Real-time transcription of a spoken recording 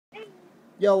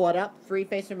Yo, what up? Free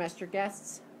face semester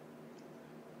guests.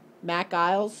 Matt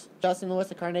Giles, Justin Lewis,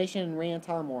 the Carnation, and Rant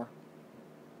Moore.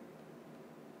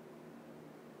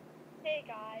 Hey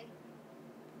guys,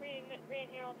 Rant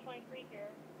here on 23 here.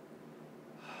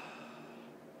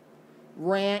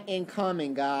 Rant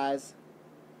incoming, guys.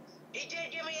 He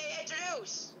did give me an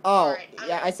introduce. Oh, Right,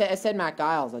 yeah, I said Matt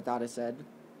Giles. I thought I said.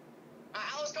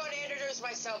 I was going to introduce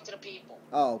myself to the people.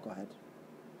 Oh, go ahead.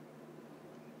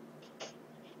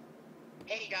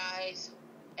 Hey guys,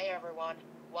 hey everyone,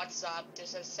 what's up?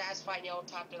 This is Satisfying Yellow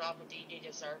Top and off of DD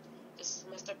Dessert. This is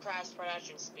Mr. Crash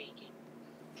Production speaking.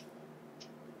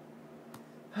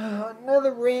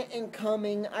 Another rant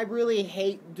incoming. I really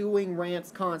hate doing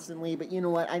rants constantly, but you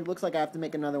know what? It looks like I have to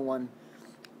make another one.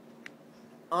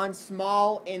 On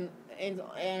small and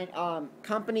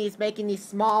companies making these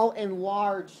small and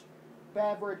large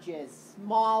beverages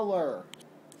smaller.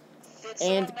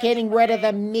 And getting rid of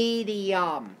the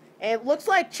medium. And it looks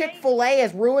like Chick-fil-A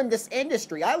has ruined this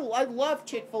industry. I love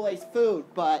Chick-fil-A's food,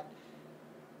 but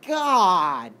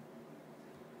God.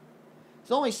 There's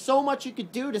only so much you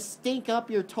could do to stink up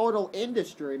your total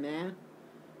industry, man.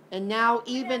 And now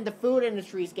even the food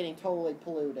industry is getting totally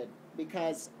polluted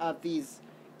because of these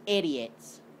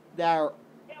idiots that are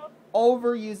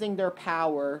overusing their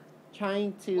power,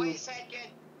 trying to... Wait a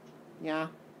second. Yeah?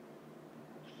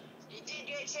 You did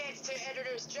get a chance to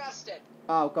introduce Justin.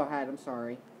 Oh, go ahead. I'm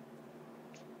sorry.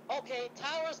 Okay,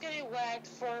 Tyler's getting whacked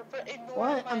for ignoring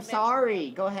What? my I'm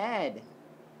sorry. Go ahead.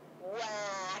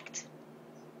 Whacked.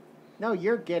 No,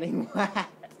 you're getting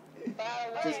whacked. By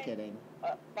the way, Just kidding.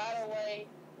 By the way,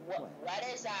 what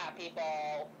is that,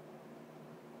 people?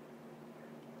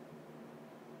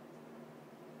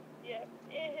 Yeah,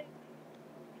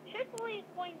 Chick-fil-A is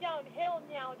going downhill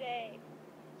nowadays.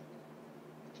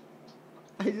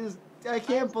 I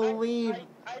can't believe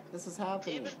this is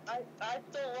happening. I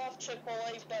still love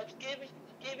Chick-fil-A, but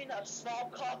giving a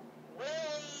small cup,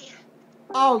 really?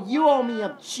 Oh, you owe me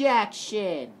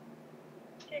objection.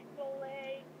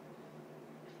 Chick-fil-A.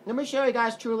 Let me show you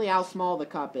guys truly how small the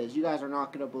cup is. You guys are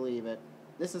not going to believe it.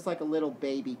 This is like a little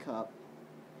baby cup.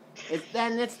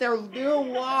 Then it's their real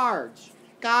large.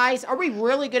 Guys, are we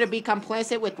really going to be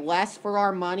complicit with less for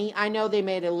our money? I know they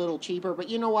made it a little cheaper, but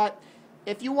you know what?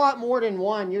 If you want more than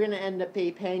one, you're going to end up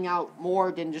paying out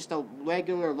more than just a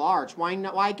regular large.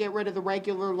 Why get rid of the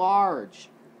regular large?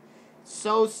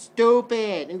 So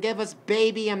stupid. And give us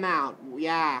baby amount.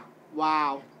 Yeah.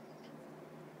 Wow.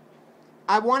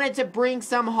 I wanted to bring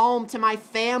some home to my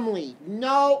family.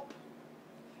 Nope.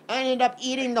 I ended up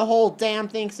eating the whole damn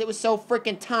thing because it was so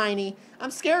freaking tiny. I'm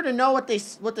scared to know what the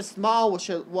small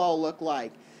will look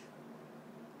like.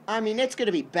 I mean, it's going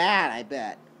to be bad, I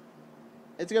bet.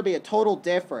 It's going to be a total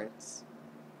difference.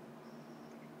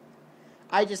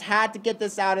 I just had to get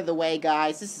this out of the way,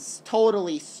 guys. This is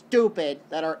totally stupid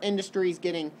that our industry is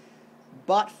getting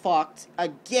butt-fucked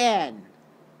again.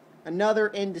 Another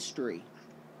industry.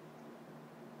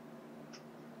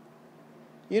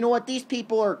 You know what? These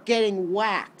people are getting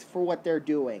whacked for what they're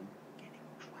doing.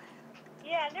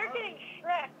 Yeah, they're getting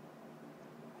Shrek.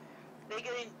 They're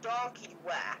getting donkey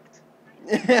whacked.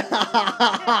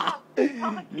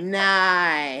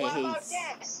 Nice. What about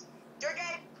this? They're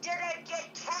gonna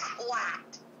get cat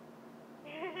whacked.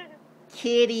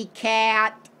 Kitty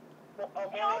cat. They're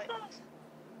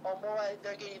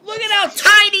getting... Look at how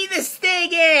tiny this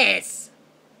thing is.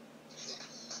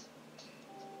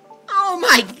 Oh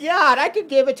my God, I could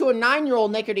give it to a 9-year-old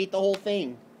and they could eat the whole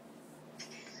thing.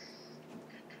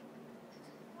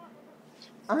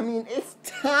 I mean, it's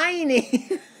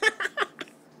tiny.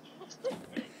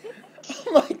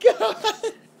 Oh my God.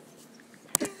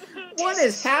 What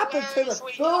has happened to the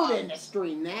food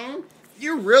industry, man?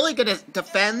 You're really going to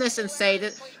defend this and say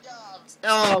that...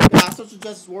 Oh, God, social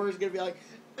justice warriors are going to be like,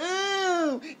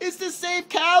 ooh, it's to save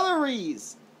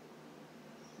calories.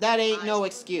 That ain't no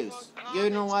excuse. You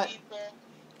know what?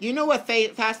 You know what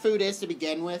fast food is to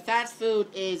begin with? Fast food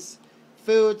is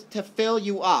food to fill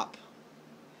you up.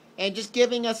 And just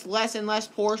giving us less and less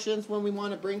portions when we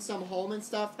want to bring some home and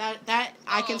stuff,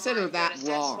 I consider that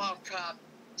wrong. That small cup,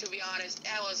 to be honest,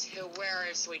 that was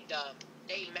hilariously dumb.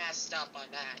 They messed up on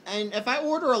that. And if I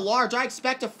order a large, I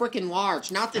expect a freaking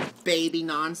large, not this baby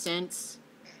nonsense.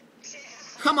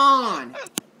 Come on.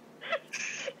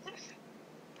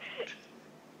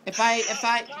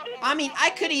 I mean, I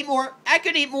could eat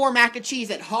more mac and cheese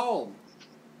at home.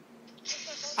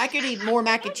 I could eat more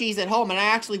mac and cheese at home, and I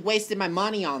actually wasted my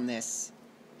money on this.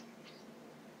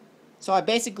 So I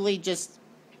basically just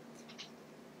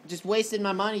wasted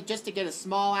my money just to get a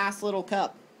small-ass little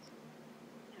cup.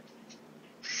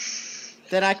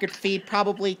 That I could feed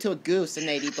probably to a goose, and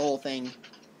they'd eat the whole thing.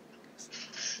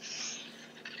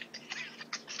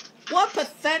 What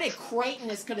pathetic Creighton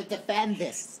is going to defend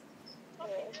this?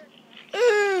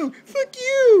 Oh, fuck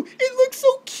you! It looks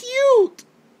so cute!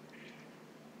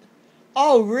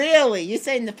 Oh, really? You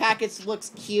saying the package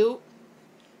looks cute?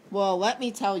 Well, let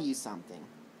me tell you something.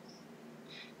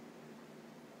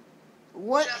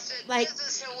 What, Justin, like, this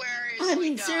is hilarious. I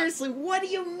mean, seriously, what do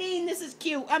you mean this is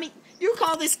cute? I mean, you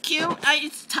call this cute?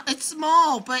 It's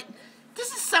small, but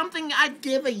this is something I'd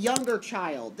give a younger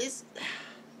child. This,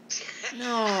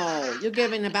 no, you're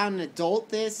giving about an adult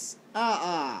this?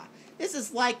 This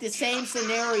is like the same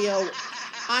scenario.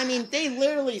 I mean, they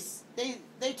literally,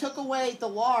 they took away the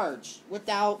large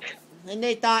without, and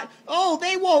they thought, oh,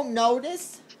 they won't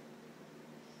notice.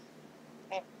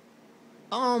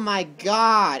 Oh my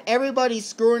God, everybody's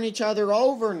screwing each other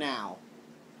over now.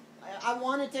 I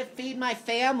wanted to feed my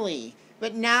family,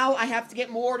 but now I have to get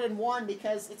more than one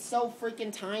because it's so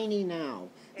freaking tiny now.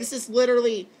 This is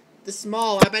literally the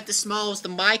small. I bet the small is the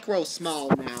micro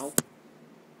small now.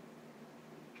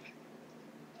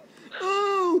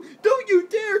 Oh, don't you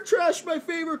dare trash my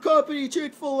favorite company,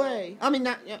 Chick-fil-A. I mean,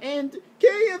 and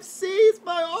KFC is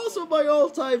also my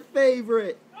all-time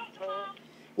favorite.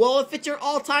 Well, if it's your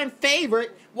all-time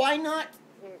favorite, why not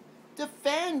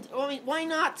defend? I mean, why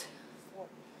not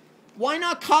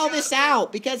call this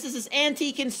out? Because this is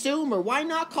anti-consumer. Why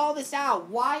not call this out?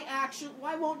 Why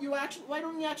don't you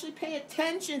actually pay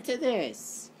attention to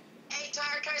this? Hey,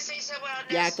 Tyler, can I say something on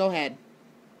this? Yeah, go ahead.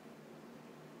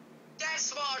 That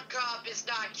small cup is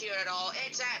not cute at all.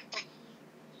 It's a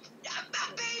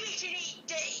baby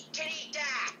can eat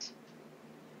that.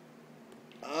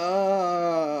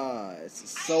 This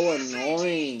is so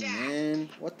annoying, man.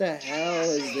 What the hell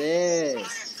is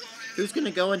this? Who's gonna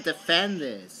go and defend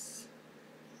this?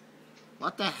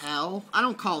 What the hell? I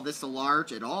don't call this a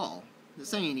large at all.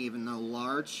 This ain't even no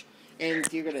large.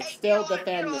 And you're gonna still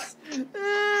defend this.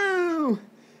 Oh!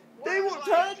 They were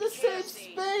trying to save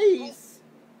space!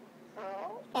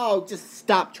 Oh, just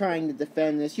stop trying to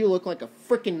defend this. You look like a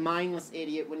freaking mindless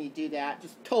idiot when you do that.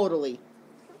 Just totally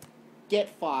get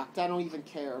fucked. I don't even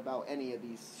care about any of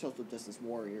these social justice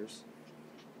warriors.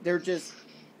 They're just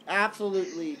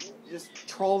absolutely just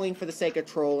trolling for the sake of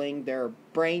trolling. They're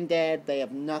brain dead. They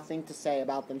have nothing to say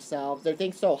about themselves. They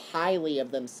think so highly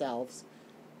of themselves.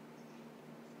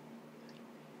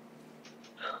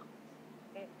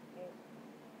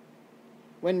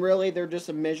 When really they're just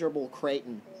a miserable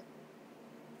Creighton.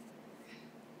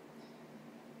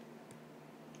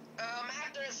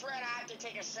 After this rant, I have to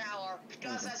take a shower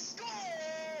because of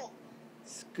school.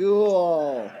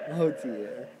 School. Oh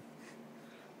dear.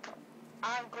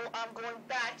 I'm going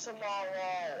back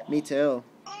tomorrow. Me too.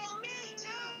 Oh, me too.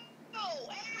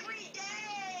 Every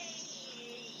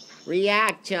day.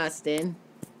 React, Justin.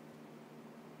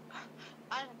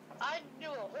 I knew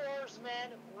a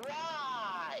horseman.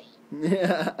 Right.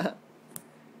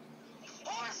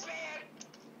 Horseman.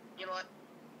 You know what?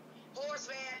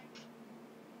 Horseman.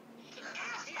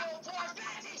 F you, horse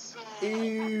back to school.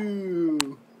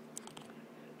 Ew.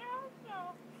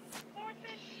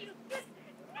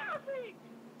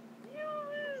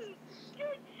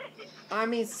 I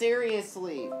mean,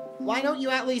 seriously, why don't you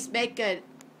at least make an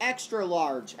extra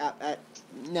large?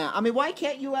 No, I mean, why do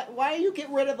you get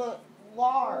rid of the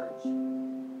large?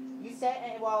 You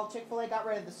said, well, Chick-fil-A got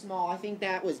rid of the small. I think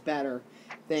that was better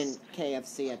than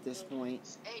KFC at this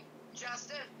point. Hey,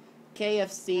 Justin.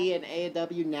 KFC and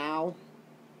A&W now.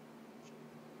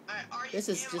 This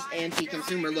is just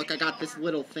anti-consumer. Look, I got this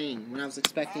little thing when I was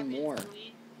expecting more.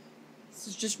 This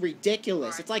is just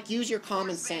ridiculous. It's like, use your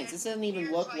common sense. This doesn't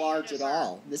even look large at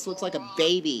all. This looks like a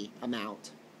baby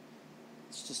amount.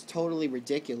 It's just totally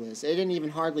ridiculous. It didn't even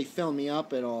hardly fill me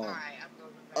up at all.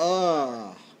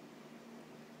 Ugh.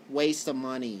 Waste of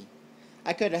money.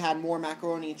 I could have had more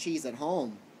macaroni and cheese at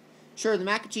home. Sure, the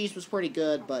mac and cheese was pretty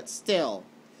good, but still.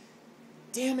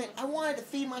 Damn it, I wanted to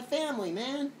feed my family,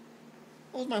 man.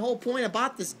 That was my whole point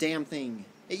about this damn thing.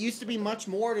 It used to be much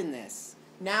more than this.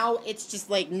 Now it's just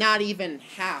like not even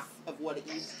half of what it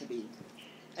used to be.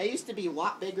 It used to be a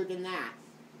lot bigger than that.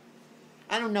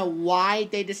 I don't know why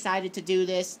they decided to do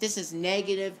this. This is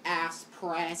negative ass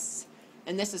press.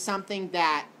 And this is something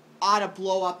that ought to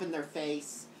blow up in their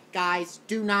face. Guys,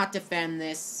 do not defend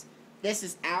this. This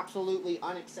is absolutely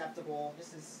unacceptable.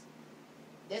 This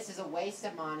is a waste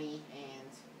of money, and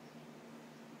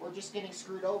we're just getting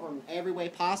screwed over in every way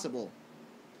possible.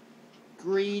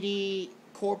 Greedy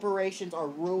corporations are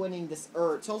ruining this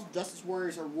earth. Social justice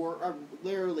warriors are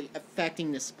literally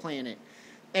affecting this planet.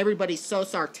 Everybody's so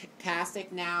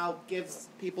sarcastic now, gives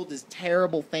people just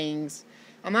terrible things.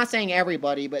 I'm not saying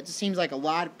everybody, but it just seems like a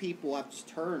lot of people have just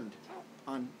turned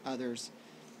on others.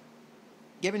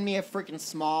 Giving me a freaking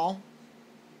small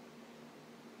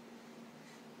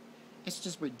It's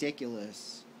just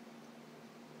ridiculous.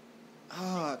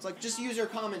 Oh, it's like, just use your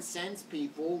common sense,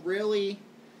 people. Really?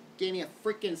 Gave me a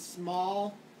freaking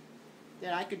small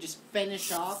that I could just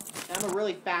finish up. And I'm a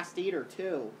really fast eater,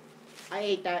 too. I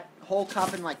ate that whole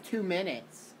cup in like 2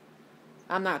 minutes.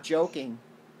 I'm not joking.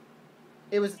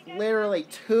 It was literally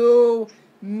 2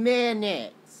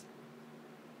 minutes.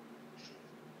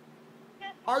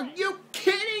 Are you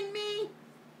kidding me?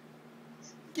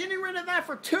 Getting rid of that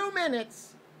for 2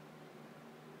 minutes.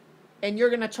 And you're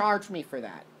going to charge me for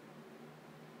that.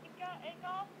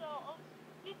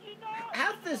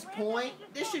 At this point,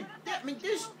 this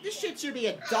shit should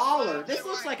be $1. This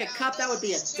looks like a cup that would be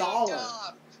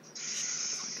 $1.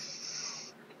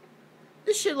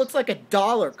 This shit looks like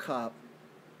 $1 cup.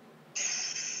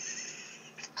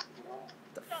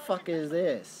 The fuck is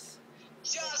this?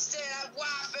 Justin, I'm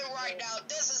laughing right now.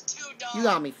 This is too dumb. You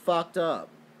got me fucked up.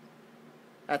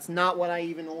 That's not what I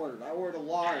even ordered. I ordered a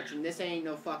large, and this ain't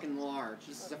no fucking large.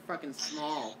 This is a fucking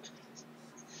small.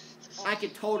 I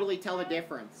could totally tell the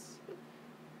difference.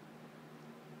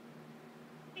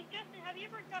 Hey, Justin, have you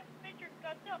ever spent your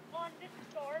guts up on this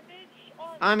garbage?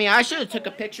 I mean, I should have took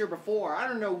a picture before. I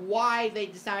don't know why they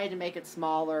decided to make it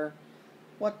smaller.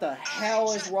 What the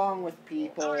hell is wrong with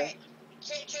people? Alright,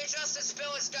 can Justin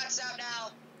spill his guts out now?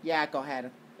 Yeah, go ahead.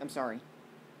 I'm sorry.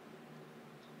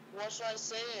 What should I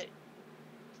say?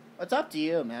 It's up to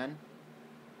you, man.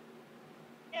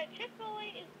 Yeah,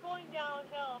 Chick-fil-A is going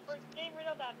downhill for getting rid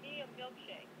of that medium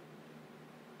milkshake.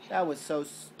 That was so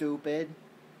stupid.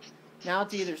 Now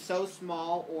it's either so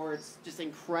small or it's just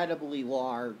incredibly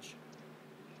large.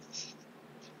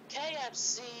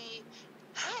 KFC,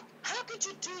 how could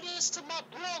you do this to my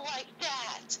bro like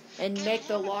that? And make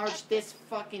the large this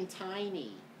fucking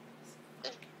tiny.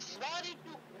 Why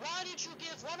did you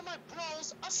give one of my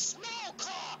bros a small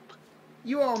cup?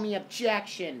 You owe me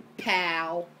objection,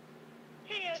 pal.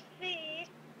 KFC.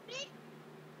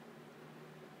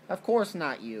 Of course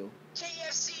not you.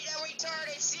 KFC, that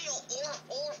retarded seal.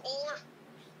 Or.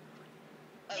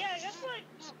 Yeah, that's what...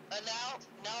 Now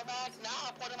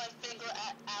I'm pointing my finger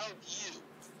at you.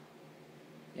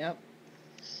 Yep.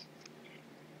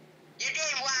 You're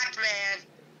getting whacked,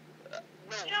 man.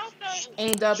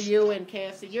 And also... AW and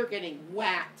KFC, you're getting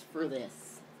whacked for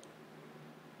this.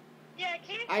 Yeah,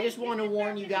 KFC... I just want to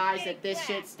warn you guys that this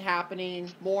shit's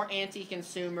happening. More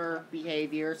anti-consumer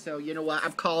behavior, so you know what?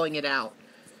 I'm calling it out.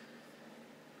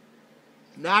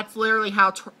 That's literally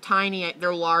how tiny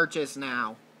their large is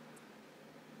now.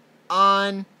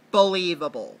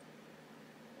 Unbelievable.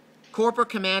 Corporate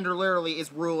Commander literally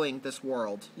is ruling this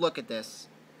world. Look at this.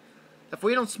 If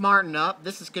we don't smarten up,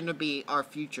 this is going to be our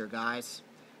future, guys.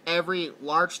 Every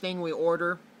large thing we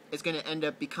order is going to end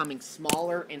up becoming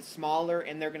smaller and smaller,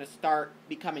 and they're going to start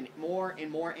becoming more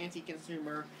and more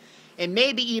anti-consumer, and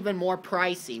maybe even more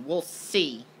pricey. We'll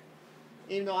see.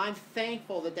 Even though I'm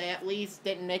thankful that they at least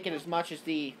didn't make it as much as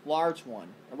the large one,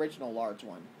 original large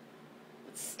one.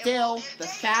 But still, the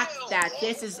fact that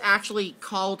this is actually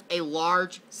called a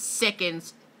large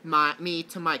sickens me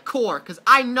to my core, because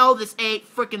I know this ain't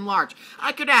freaking large.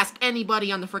 I could ask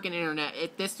anybody on the freaking internet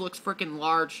if this looks freaking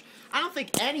large. I don't think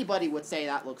anybody would say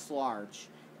that looks large.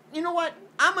 You know what?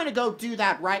 I'm going to go do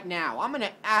that right now. I'm going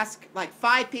to ask like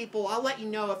 5 people. I'll let you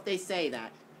know if they say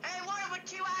that. Hey, what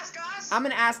would you ask us? I'm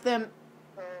going to ask them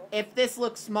if this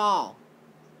looks small.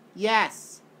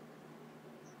 Yes.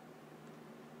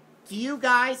 Do you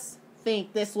guys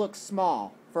think this looks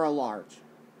small for a large?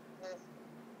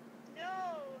 No,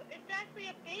 it's actually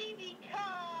a baby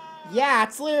cup. Yeah,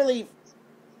 it's literally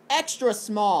extra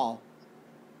small.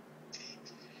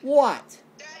 What?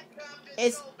 That cup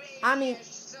is so big, I mean,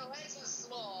 so it's a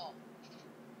small.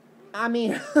 I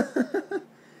mean,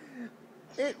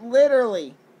 it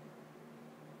literally,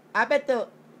 I bet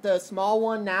the small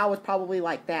one now is probably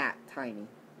like that, tiny.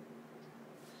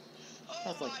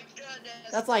 Oh my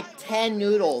goodness. That's like 10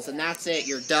 noodles, and that's it,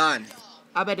 you're done.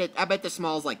 I bet the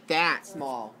small's like that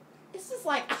small. This is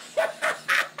like...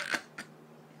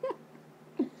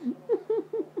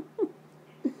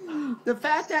 The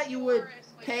fact that you would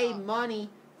pay money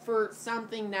for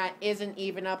something that isn't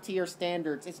even up to your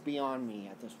standards is beyond me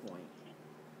at this point.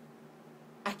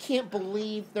 I can't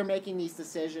believe they're making these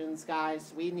decisions,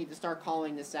 guys. We need to start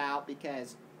calling this out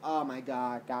because, oh my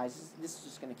god, guys, this is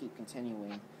just going to keep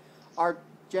continuing. Our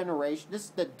generation, this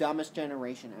is the dumbest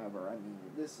generation ever. I mean,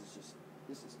 this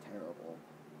is terrible.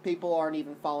 People aren't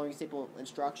even following simple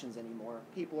instructions anymore.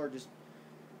 People are just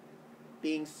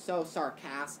being so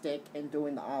sarcastic and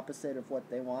doing the opposite of what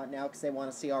they want now because they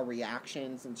want to see our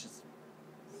reactions and just...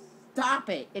 Stop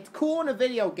it! It's cool in a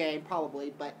video game,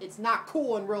 probably, but it's not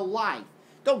cool in real life.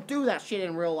 Don't do that shit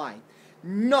in real life.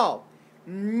 No!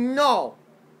 No.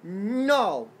 No.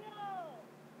 No.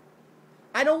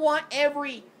 I don't want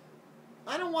every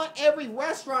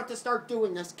restaurant to start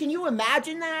doing this. Can you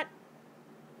imagine that?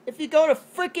 If you go to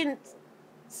frickin'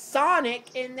 Sonic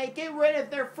and they get rid of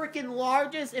their frickin'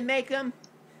 larges and make them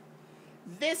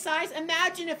this size,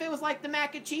 imagine if it was like the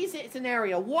mac and cheese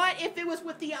scenario. What if it was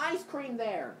with the ice cream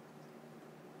there?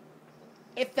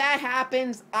 If that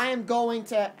happens, I am going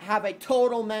to have a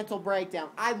total mental breakdown.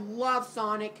 I love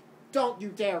Sonic. Don't you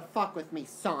dare fuck with me,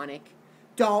 Sonic.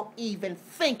 Don't even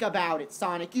think about it,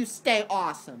 Sonic. You stay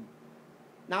awesome.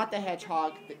 Not the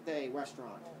Hedgehog, the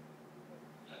restaurant.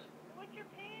 What's your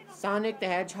opinion on Sonic the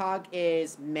that? Hedgehog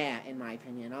is meh, in my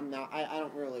opinion. I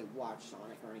don't really watch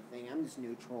Sonic or anything. I'm just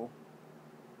neutral.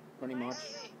 Pretty much.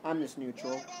 I'm just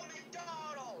neutral. What about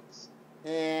McDonald's?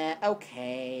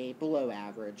 Okay. Below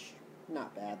average.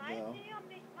 Not bad, My though. opinion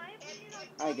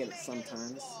on I get it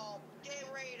sometimes. Get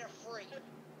ready to freak.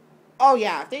 Oh,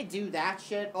 yeah. If they do that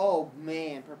shit, oh,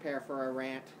 man. Prepare for a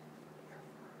rant.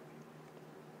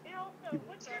 and also,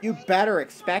 what's your You opinion better on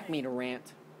expect Sonic? me to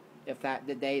rant if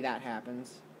the day that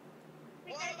happens.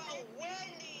 What about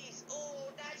Wendy's?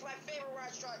 Oh, that's my favorite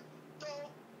restaurant.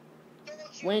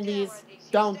 Don't you Wendy's, dare, Wendy's.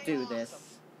 don't Stay do awesome.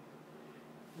 this.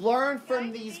 Learn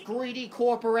from these greedy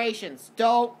corporations.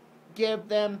 Don't give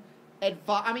them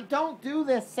advice. I mean, don't do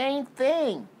the same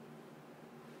thing.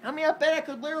 I mean, I bet I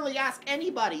could literally ask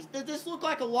anybody, does this look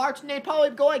like a large? And they'd probably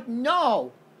go like,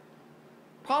 no.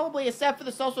 Probably except for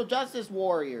the social justice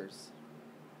warriors.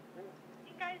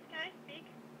 You guys, can I speak?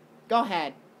 Go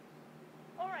ahead.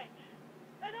 Alright.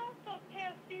 And also,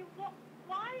 KFC,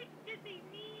 why did they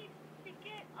need to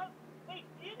get a... Wait,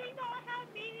 did they not have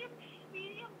medium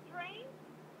drains?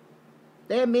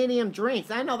 They have medium drinks.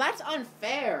 I know, that's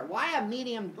unfair. Why have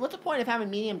medium... What's the point of having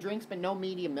medium drinks but no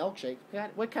medium milkshakes?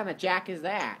 What kind of jack is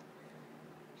that?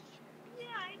 Yeah,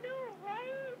 I know,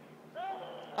 right? Ugh.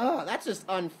 Oh, that's just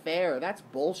unfair. That's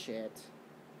bullshit.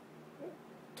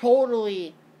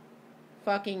 Totally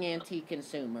fucking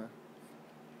anti-consumer.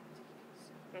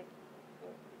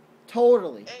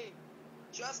 Totally. Hey,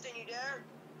 Justin, you there?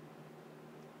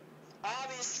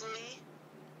 Obviously.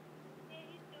 Yeah,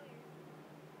 he's still here.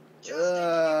 Justin, can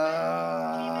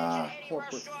you mention any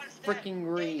Corporate restaurants that freaking they don't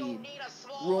greed need a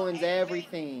small ruins anything?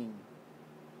 everything.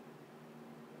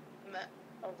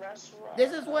 A restaurant.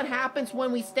 This is what happens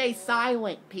when we stay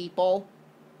silent, people.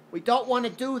 We don't want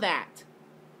to do that.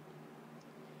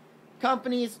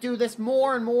 Companies do this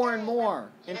more and more and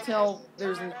more until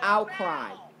there's an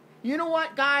outcry. You know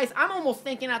what, guys? I'm almost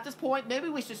thinking at this point, maybe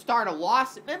we should start a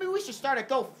lawsuit. Maybe we should start a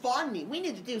GoFundMe. We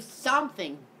need to do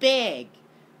something big.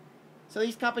 So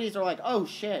these companies are like, oh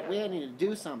shit, we need to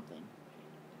do something.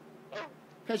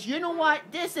 Because you know what?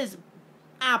 This is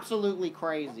absolutely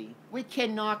crazy. We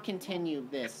cannot continue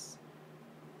this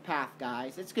path,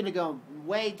 guys. It's going to go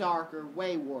way darker,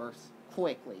 way worse,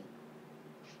 quickly.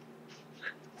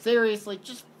 Seriously,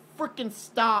 just freaking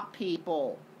stop,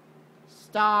 people.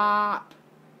 Stop.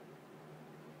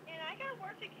 And I got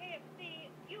work at KFC.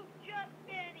 You've just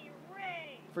been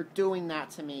erased. For doing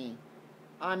that to me.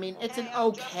 I mean, it's an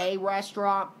okay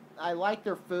restaurant. I like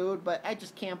their food, but I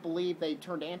just can't believe they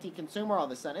turned anti-consumer all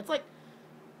of a sudden. It's like,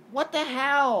 what the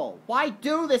hell? Why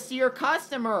do this to your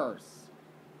customers?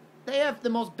 They have the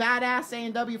most badass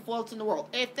A&W floats in the world.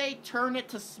 If they turn it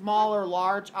to small or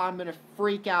large, I'm going to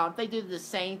freak out. If they do the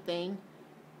same thing,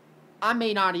 I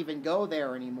may not even go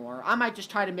there anymore. I might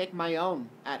just try to make my own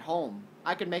at home.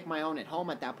 I could make my own at home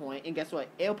at that point, and guess what?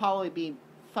 It'll probably be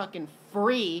fucking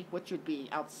free, which would be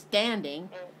outstanding.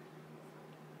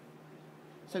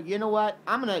 So you know what?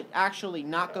 I'm going to actually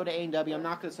not go to A&W. I'm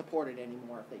not going to support it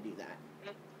anymore if they do that.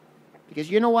 Because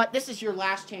you know what? This is your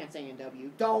last chance,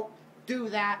 A&W. Don't do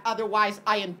that, otherwise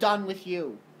I am done with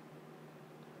you.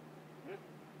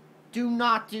 Do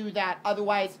not do that,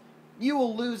 otherwise you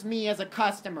will lose me as a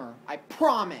customer. I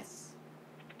promise.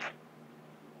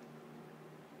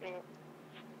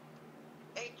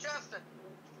 Hey, Justin.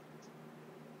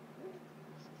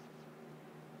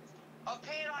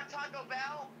 Opinion on Taco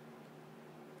Bell?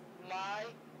 My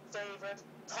favorite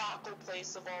taco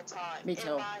place of all time. Me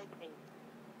too. In my opinion.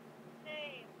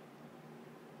 Same.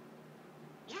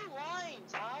 You lying,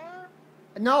 Tyler?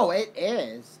 No, it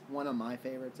is one of my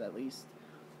favorites, at least.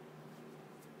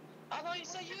 I thought you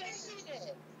said you hated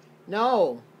it.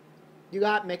 No, you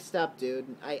got mixed up, dude.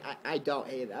 I don't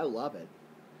hate it. I love it.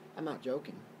 I'm not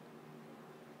joking.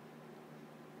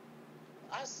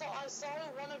 I saw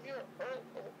you one of your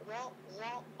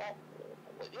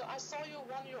I saw you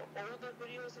one of your older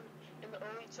videos in the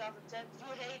early 2010s. You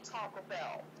hate Taco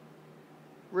Bell.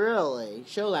 Really?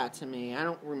 Show that to me. I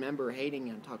don't remember hating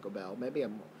on Taco Bell. Maybe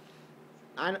I'm...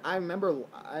 I remember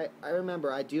I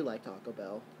remember I do like Taco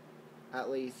Bell, at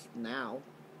least now.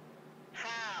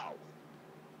 How?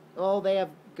 Oh, they have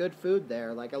good food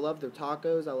there. Like I love their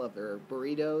tacos. I love their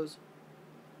burritos.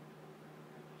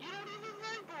 You don't even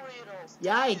like burritos.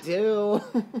 Yeah, I do.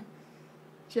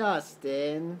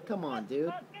 Justin, come on, dude.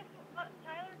 Guess what?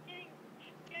 Tyler's getting.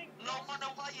 No wonder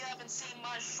why you haven't seen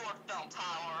my short film,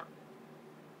 Tyler.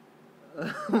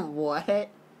 What?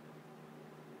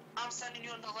 I'm sending you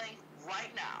the link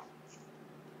right now.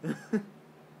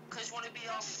 Cause you want to be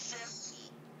all shit.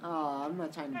 Oh, I'm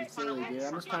not trying to be silly, dude.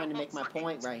 I'm just trying to make my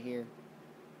point right here.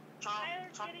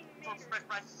 Tyler's getting metered.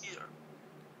 Right here.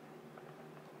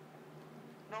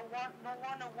 No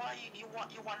wonder why you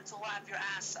wanted to laugh your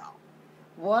ass out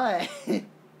What? with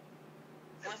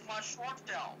my short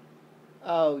film.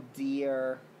 Oh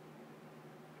dear.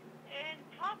 And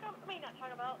not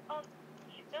talk about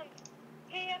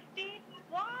KFC.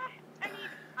 Why?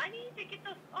 I need to get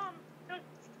those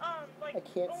like I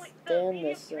can't the stand medium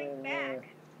this drink anymore. back.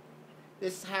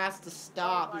 This has to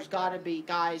stop. Oh my There's got to be,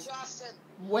 guys. Justin,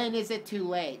 When is it too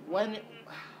late? When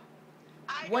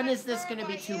is this going to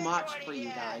be too much for you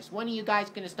guys? When are you guys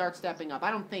going to start stepping up? I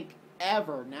don't think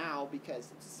ever now, because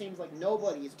it seems like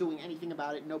nobody is doing anything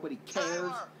about it. Nobody cares,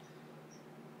 Tyler,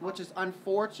 which is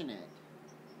unfortunate.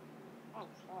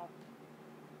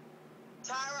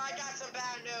 Tyler, I got some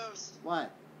bad news.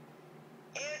 What?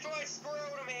 Android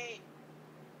screwed me.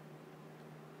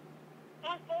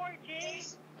 On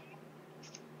 4G.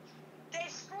 They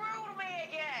screwed me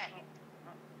again.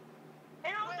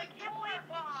 And I was With like, can't your believe.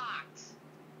 box.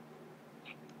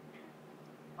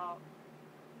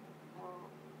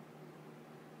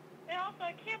 And also,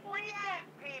 I can't believe that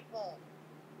People.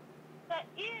 the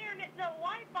internet, the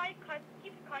Wi-Fi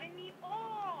keeps cutting me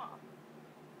off.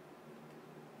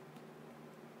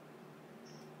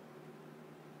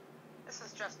 This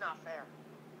is just not fair.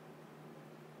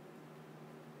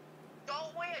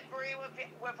 Don't we agree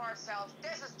with ourselves?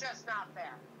 This is just not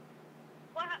fair.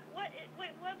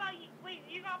 Wait, what about you? Wait,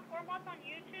 you got Portbots on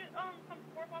YouTube? Some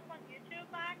Portbots on YouTube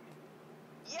back?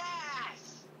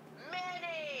 Yes!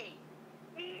 Many!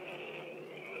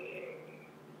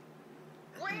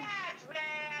 React,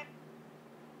 man!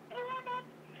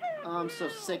 Oh, I'm so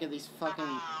sick of these fucking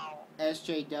Ow.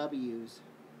 SJWs.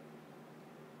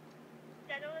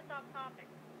 I know it's off topic,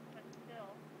 but still.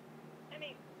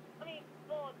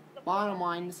 Well, the Bottom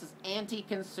line, this is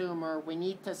anti-consumer. We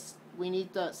need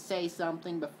to say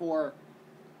something before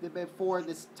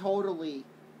this totally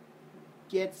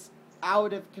gets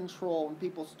out of control and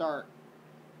people start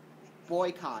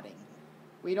boycotting.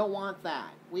 We don't want that.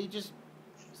 We just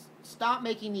stop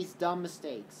making these dumb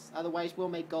mistakes. Otherwise, we'll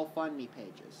make GoFundMe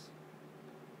pages.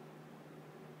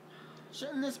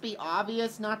 Shouldn't this be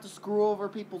obvious not to screw over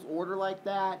people's order like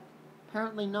that?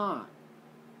 Apparently not.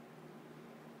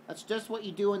 That's just what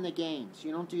you do in the games.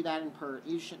 You don't do that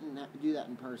you shouldn't do that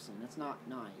in person. It's not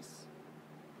nice.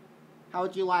 How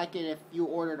would you like it if you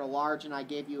ordered a large and I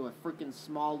gave you a freaking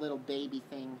small little baby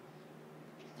thing?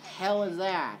 The hell is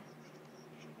that?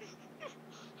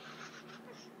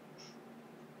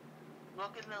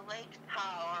 Look in the lake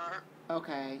tower.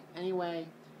 Okay, anyway.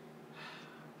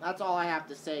 That's all I have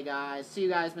to say, guys. See you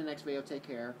guys in the next video. Take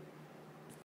care.